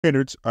Hey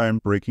nerds, I'm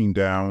breaking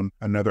down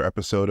another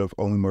episode of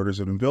Only Murders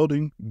in the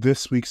Building.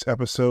 This week's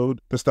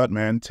episode, the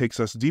stuntman takes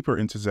us deeper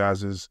into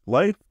Zazz's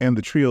life, and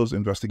the trio's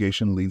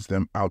investigation leads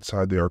them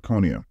outside the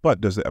Arconia.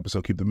 But does the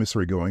episode keep the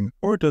mystery going,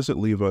 or does it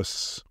leave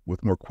us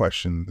with more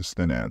questions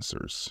than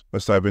answers?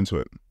 Let's dive into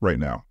it right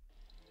now.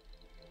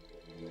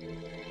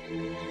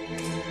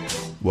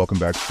 Welcome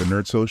back to the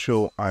Nerd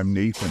Social. I'm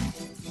Nathan.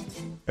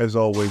 As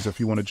always, if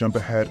you want to jump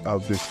ahead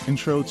of this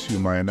intro to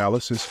my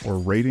analysis or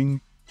rating,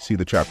 see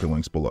the chapter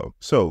links below.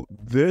 So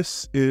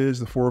this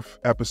is the 4th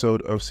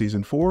episode of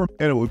season 4,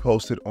 and it will be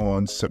posted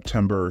on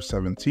September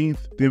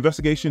 17th. The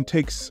investigation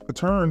takes a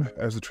turn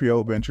as the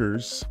trio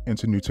ventures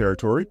into new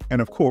territory. And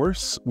of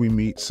course, we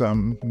meet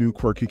some new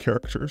quirky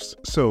characters.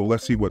 So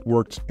let's see what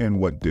worked and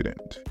what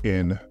didn't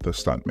in The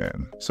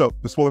Stuntman. So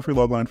the spoiler-free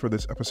logline for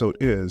this episode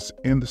is,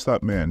 in The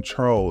Stuntman,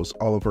 Charles,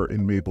 Oliver,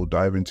 and Mabel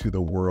dive into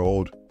the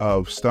world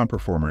of stunt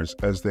performers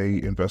as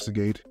they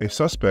investigate a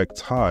suspect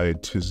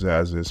tied to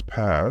Zazz's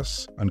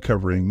past,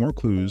 uncovering more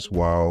clues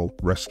while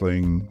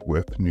wrestling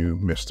with new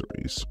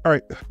mysteries. All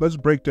right, let's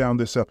break down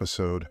this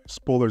episode.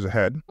 Spoilers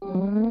ahead.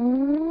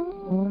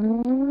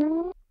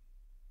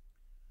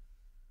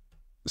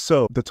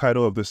 So the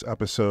title of this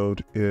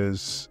episode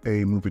is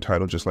a movie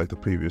title just like the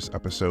previous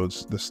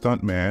episodes. The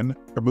Stuntman,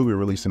 a movie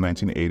released in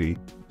 1980,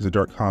 is a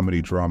dark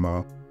comedy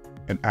drama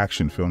and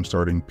action film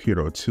starring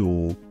Peter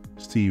O'Toole,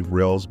 Steve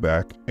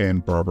Railsback,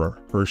 and Barbara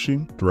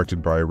Hershey,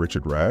 directed by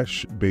Richard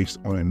Rash, based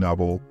on a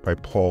novel by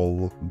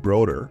Paul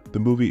Broder. The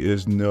movie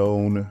is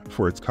known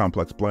for its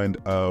complex blend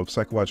of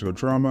psychological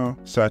drama,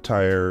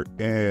 satire,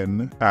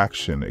 and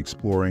action,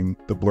 exploring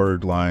the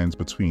blurred lines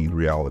between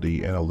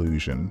reality and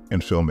illusion in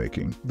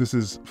filmmaking. This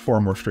is far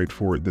more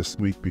straightforward this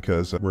week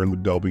because we're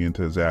delving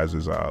into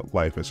Zazz's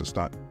life as a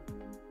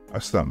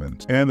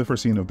stuntman. And the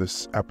first scene of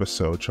this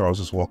episode, Charles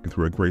is walking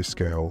through a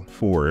grayscale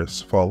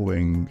forest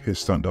following his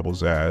stunt double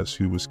Sazz,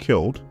 who was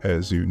killed,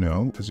 as you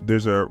know.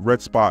 There's a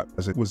red spot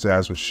as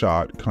Sazz was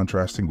shot,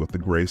 contrasting with the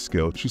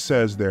grayscale. She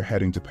says they're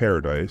heading to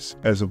paradise,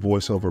 as a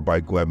voiceover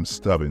by Glenn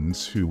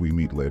Stubbins, who we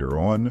meet later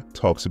on,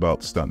 talks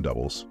about stunt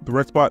doubles. The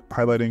red spot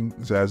highlighting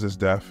Zazz's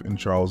death in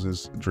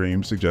Charles's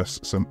dream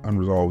suggests some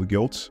unresolved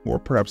guilt, or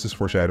perhaps is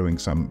foreshadowing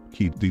some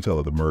key detail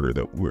of the murder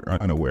that we're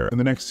unaware. In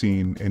the next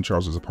scene, in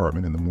Charles's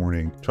apartment in the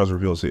morning, Charles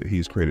reveals that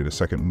he's created a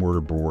second mortar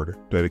board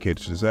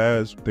dedicated to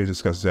Sazz. They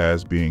discuss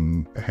Sazz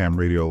being a ham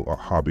radio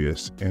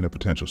hobbyist and a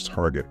potential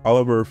target.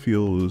 Oliver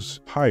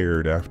feels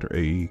tired after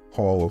a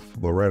call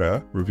of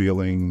Loretta,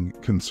 revealing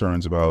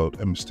concerns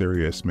about a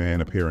mysterious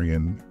man appearing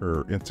in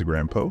her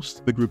Instagram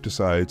post. The group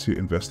decides to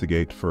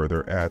investigate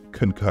further at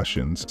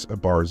Concussions, a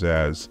bar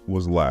Sazz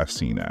was last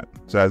seen at.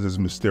 Sazz's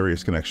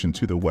mysterious connection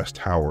to the West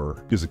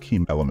Tower is a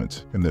key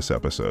element in this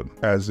episode,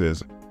 as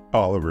is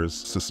Oliver's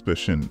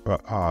suspicion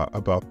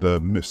about the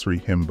mystery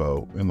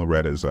himbo in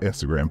Loretta's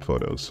Instagram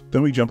photos.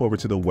 Then we jump over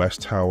to the West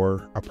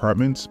Tower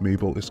apartments.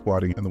 Mabel is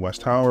squatting in the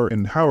West Tower,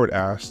 and Howard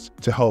asks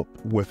to help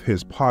with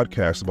his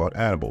podcast about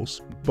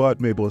animals.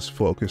 But Mabel is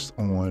focused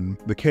on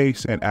the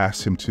case and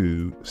asks him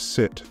to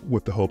sit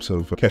with the hopes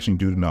of catching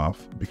Dudenoff,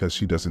 because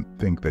she doesn't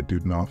think that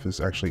Dudenoff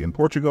is actually in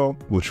Portugal,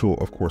 which will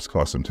of course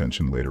cause some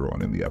tension later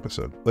on in the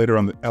episode. Later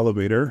on the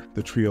elevator,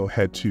 the trio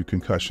head to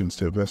Concussions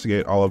to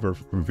investigate. Oliver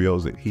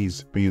reveals that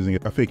he's been using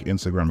a fake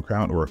Instagram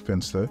account, or a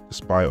Finsta, to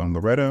spy on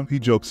Loretta. He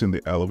jokes in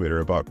the elevator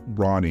about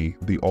Ronnie,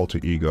 the alter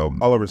ego,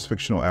 Oliver's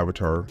fictional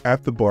avatar.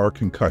 At the bar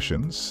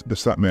Concussions, the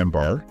stuntman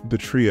bar, the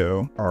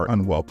trio are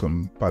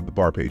unwelcome by the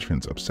bar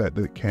patrons, upset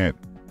that they can't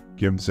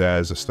give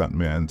Sazz a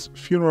stuntman's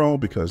funeral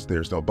because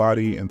there's no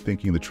body, and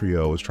thinking the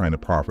trio is trying to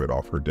profit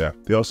off her death.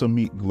 They also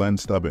meet Glenn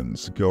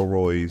Stubbins,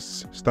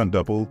 Gilroy's stunt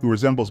double, who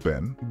resembles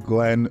Ben.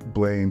 Glenn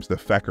blames the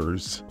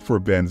Feckers for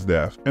Ben's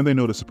death, and they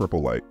notice a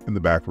purple light in the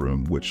back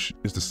room, which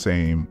is the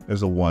same as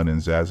the one in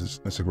Zazz's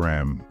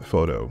Instagram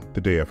photo the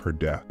day of her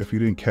death. If you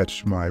didn't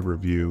catch my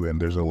review, and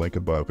there's a link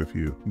above if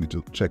you need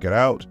to check it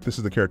out, this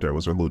is the character I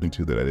was alluding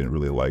to that I didn't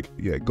really like.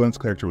 Yeah, Glenn's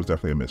character was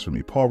definitely a miss for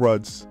me. Paul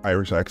Rudd's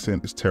Irish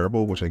accent is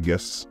terrible, which I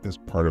guess is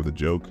part of the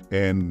joke,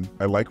 and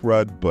I like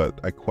Rudd, but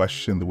I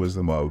question the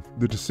wisdom of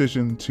the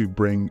decision to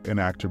bring an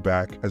actor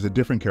back as a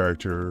different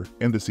character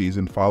in the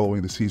season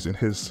following the season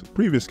his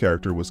previous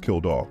character was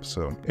killed off.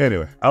 So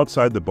anyway,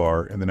 outside the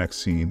bar in the next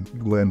scene,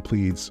 Glenn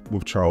pleads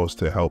with Charles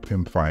to help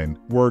him find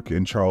work,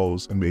 and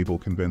Charles and Mabel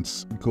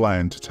convince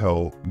Glenn to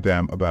tell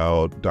them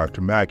about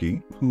Dr.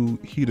 Maggie, who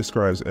he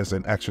describes as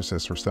an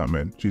exorcist for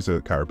stuntmen. She's a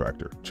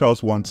chiropractor.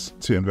 Charles wants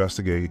to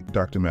investigate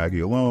Dr.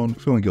 Maggie alone,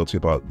 feeling guilty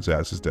about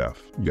Zazz's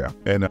death. Yeah,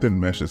 and I didn't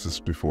mention this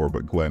before,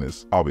 but Glenn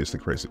is obviously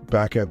crazy.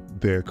 Back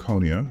at the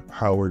Arconia,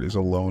 Howard is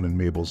alone in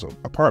Mabel's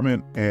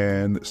apartment,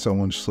 and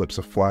someone slips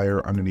a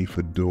flyer underneath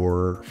the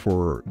door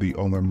for the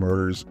Only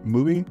Murders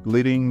movie,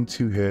 leading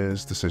to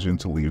his decision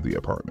to leave the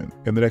apartment.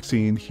 In the next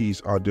scene,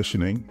 he's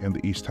auditioning in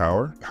the East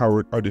Tower.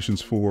 Howard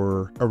auditions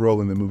for a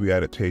role in the movie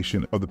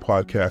adaptation of the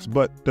podcast,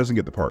 but doesn't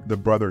get the part. The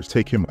brothers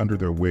take him under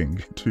their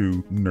wing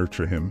to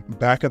nurture him.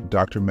 Back at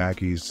Dr.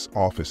 Maggie's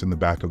office in the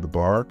back of the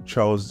bar,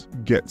 Charles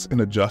gets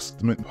an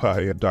adjustment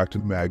by Dr.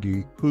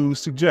 Maggie, who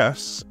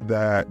suggests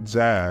that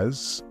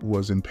Sazz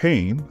was in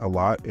pain a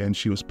lot and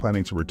she was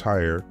planning to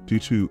retire due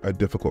to a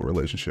difficult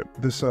relationship.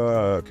 This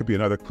could be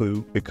another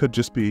clue. It could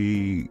just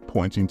be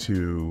pointing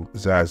to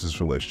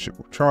Sazz's relationship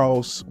with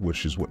Charles,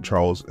 which is what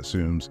Charles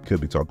assumes could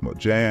be talking about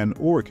Jan,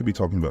 or it could be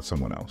talking about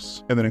someone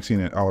else. And the next scene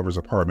at Oliver's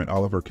apartment,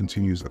 Oliver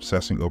continues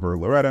obsessing over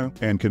Loretta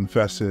and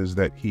confesses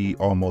that he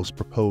almost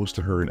proposed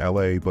to her in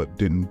LA but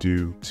didn't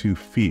due to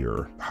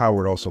fear.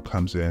 Howard also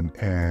comes in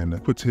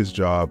and quits his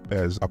job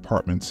as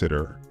apartment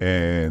sitter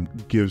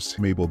and gives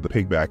Mabel the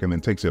pigback and then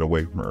takes it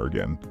away from her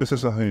again. This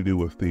has nothing to do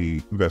with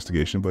the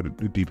investigation, but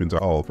it deepens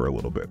Oliver a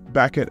little bit.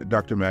 Back at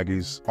Dr.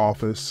 Maggie's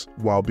office,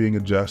 while being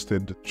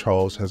adjusted,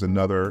 Charles has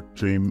another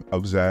dream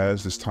of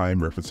Sazz, this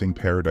time referencing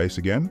Paradise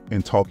again,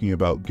 and talking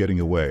about getting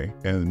away.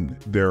 And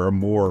there are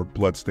more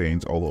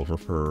bloodstains all over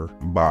her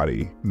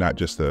body, not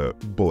just a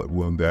bullet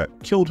wound that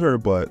killed her,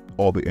 but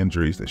all the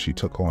injuries that she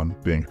took on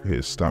being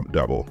his stunt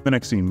double. The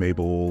next scene,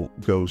 Mabel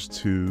goes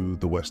to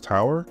the West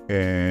Tower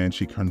and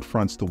she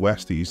confronts the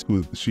Westies,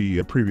 who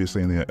she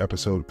previously in the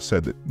episode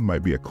said that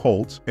might be a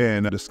cult,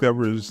 and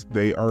discovers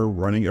they are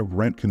running a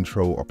rent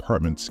control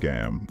apartment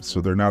scam.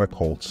 So they're not a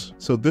cult.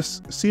 So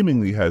this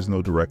seemingly has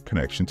no direct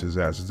connection to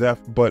Sazz's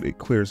death, but it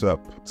clears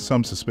up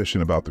some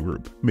suspicion about the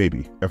group,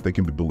 maybe, if they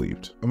can be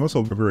believed. I'm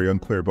also very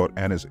unclear about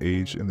Anna's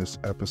age in this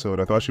episode.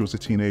 I thought she was a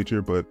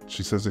teenager, but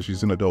she says that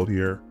she's an adult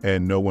here,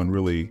 and no one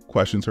really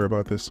questions her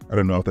about this. I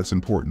don't know if that's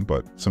important,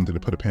 but something to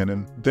put a pin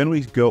in. Then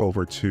we go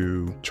over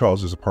to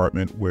Charles's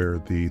apartment where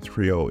the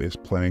trio is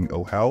playing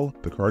Oh Hell,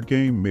 the card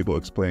game. Mabel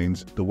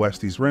explains the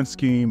Westies' rent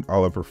scheme,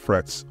 Oliver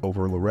frets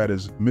over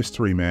Loretta's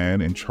mystery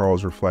man, and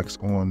Charles reflects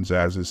on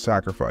Sazz's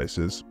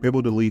sacrifices.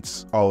 Mabel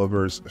deletes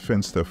Oliver's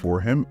Finsta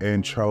for him,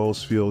 and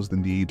Charles feels the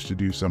need to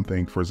do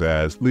something for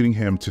Sazz, leading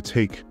him to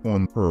take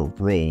on her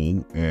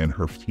role in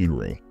her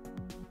funeral.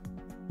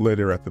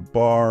 Later at the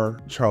bar,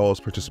 Charles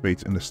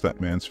participates in the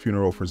stuntman's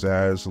funeral for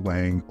Sazz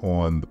laying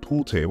on the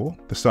pool table.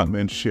 The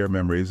stuntmen share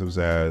memories of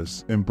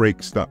Sazz and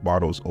break stunt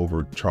bottles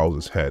over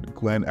Charles's head.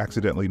 Glenn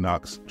accidentally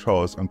knocks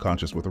Charles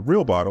unconscious with a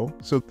real bottle,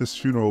 so this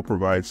funeral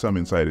provides some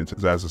insight into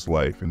Sazz's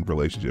life and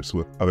relationships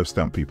with other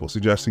stunt people,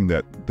 suggesting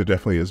that there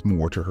definitely is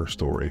more to her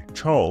story.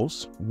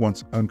 Charles,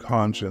 once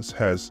unconscious,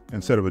 has,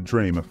 instead of a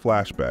dream, a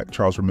flashback.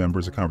 Charles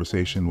remembers a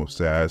conversation with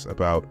Sazz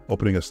about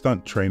opening a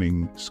stunt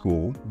training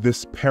school.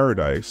 This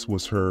Paradise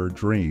was her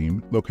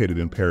dream, located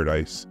in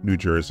Paradise, New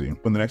Jersey.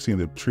 When the next scene,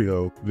 the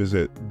trio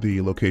visit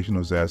the location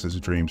of Sazz's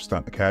dream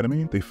stunt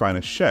academy, they find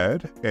a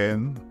shed,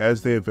 and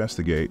as they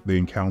investigate, they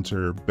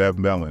encounter Bev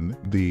Mellon,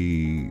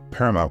 the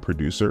Paramount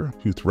producer,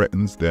 who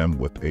threatens them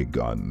with a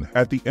gun.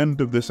 At the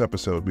end of this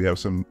episode, we have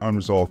some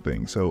unresolved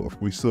things. So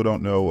we still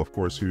don't know, of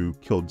course, who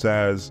killed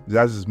Sazz.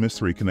 Sazz's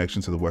mystery connection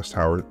to the West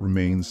Tower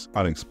remains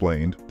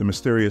unexplained. The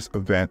mysterious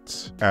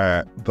event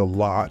at the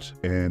lot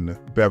and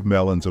Bev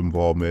Mellon's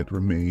involvement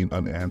remain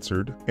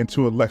unanswered. And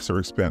to a lesser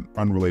extent,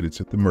 unrelated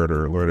to the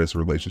murder, Loretta's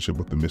relationship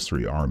with the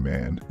mystery arm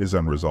man is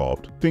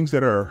unresolved. Things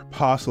that are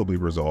possibly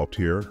resolved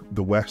here: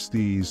 the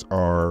Westies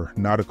are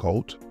not a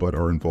cult, but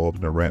are involved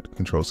in a rent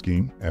control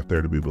scheme, if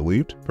they're to be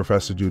believed.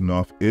 Professor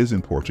Dudenoff is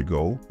in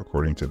Portugal,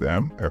 according to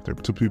them, if they're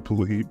to be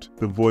believed.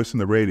 The voice in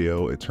the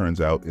radio, it turns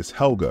out, is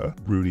Helga,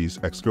 Rudy's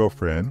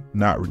ex-girlfriend,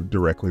 not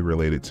directly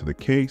related to the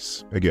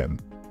case. Again,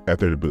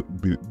 after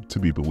to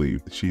be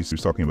believed. She's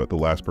talking about the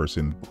last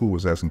person who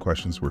was asking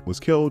questions was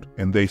killed,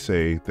 and they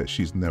say that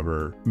she's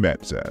never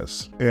met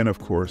Sazz. And of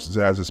course,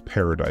 Sazz's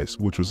Paradise,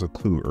 which was a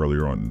clue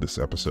earlier on in this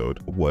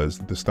episode, was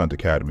the Stunt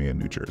Academy in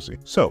New Jersey.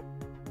 So,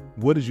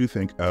 what did you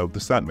think of the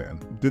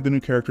Stuntman? Did the new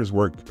characters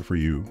work for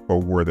you, or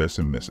were there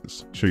some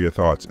misses? Share your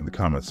thoughts in the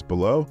comments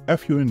below.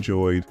 If you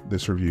enjoyed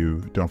this review,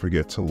 don't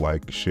forget to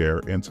like, share,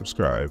 and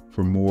subscribe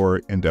for more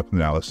in-depth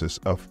analysis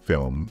of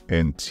film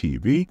and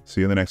TV.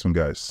 See you in the next one,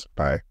 guys.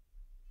 Bye.